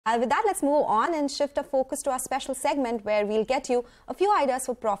With that, let's move on and shift our focus to our special segment where we'll get you a few ideas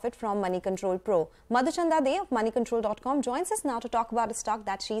for profit from Moneycontrol Pro. Madhuchanda Dey of Moneycontrol.com joins us now to talk about a stock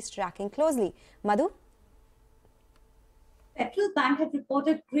that she's tracking closely. Madhu? Federal Bank had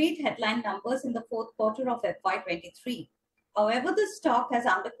reported great headline numbers in the fourth quarter of FY23. However, the stock has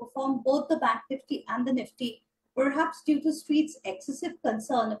underperformed both the Bank Nifty and the Nifty, perhaps due to Street's excessive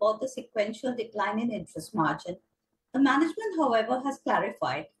concern about the sequential decline in interest margin. The management, however, has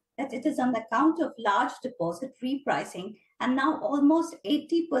clarified that it is on account of large deposit repricing, and now almost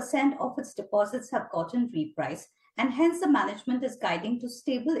 80% of its deposits have gotten repriced, and hence the management is guiding to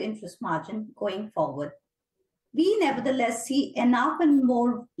stable interest margin going forward. We nevertheless see enough and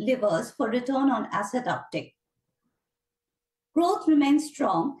more levers for return on asset uptick. Growth remains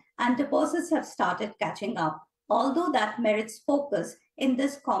strong and deposits have started catching up, although that merits focus in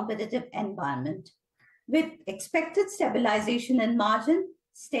this competitive environment. With expected stabilization in margin,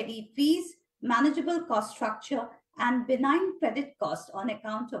 steady fees, manageable cost structure, and benign credit cost on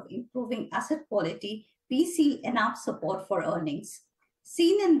account of improving asset quality, we see enough support for earnings.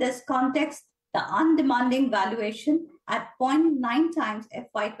 Seen in this context, the undemanding valuation at 0.9 times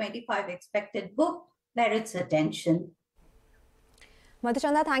FY25 expected book merits attention.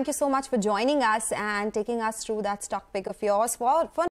 Madhuchanda, thank you so much for joining us and taking us through that stock pick of yours. For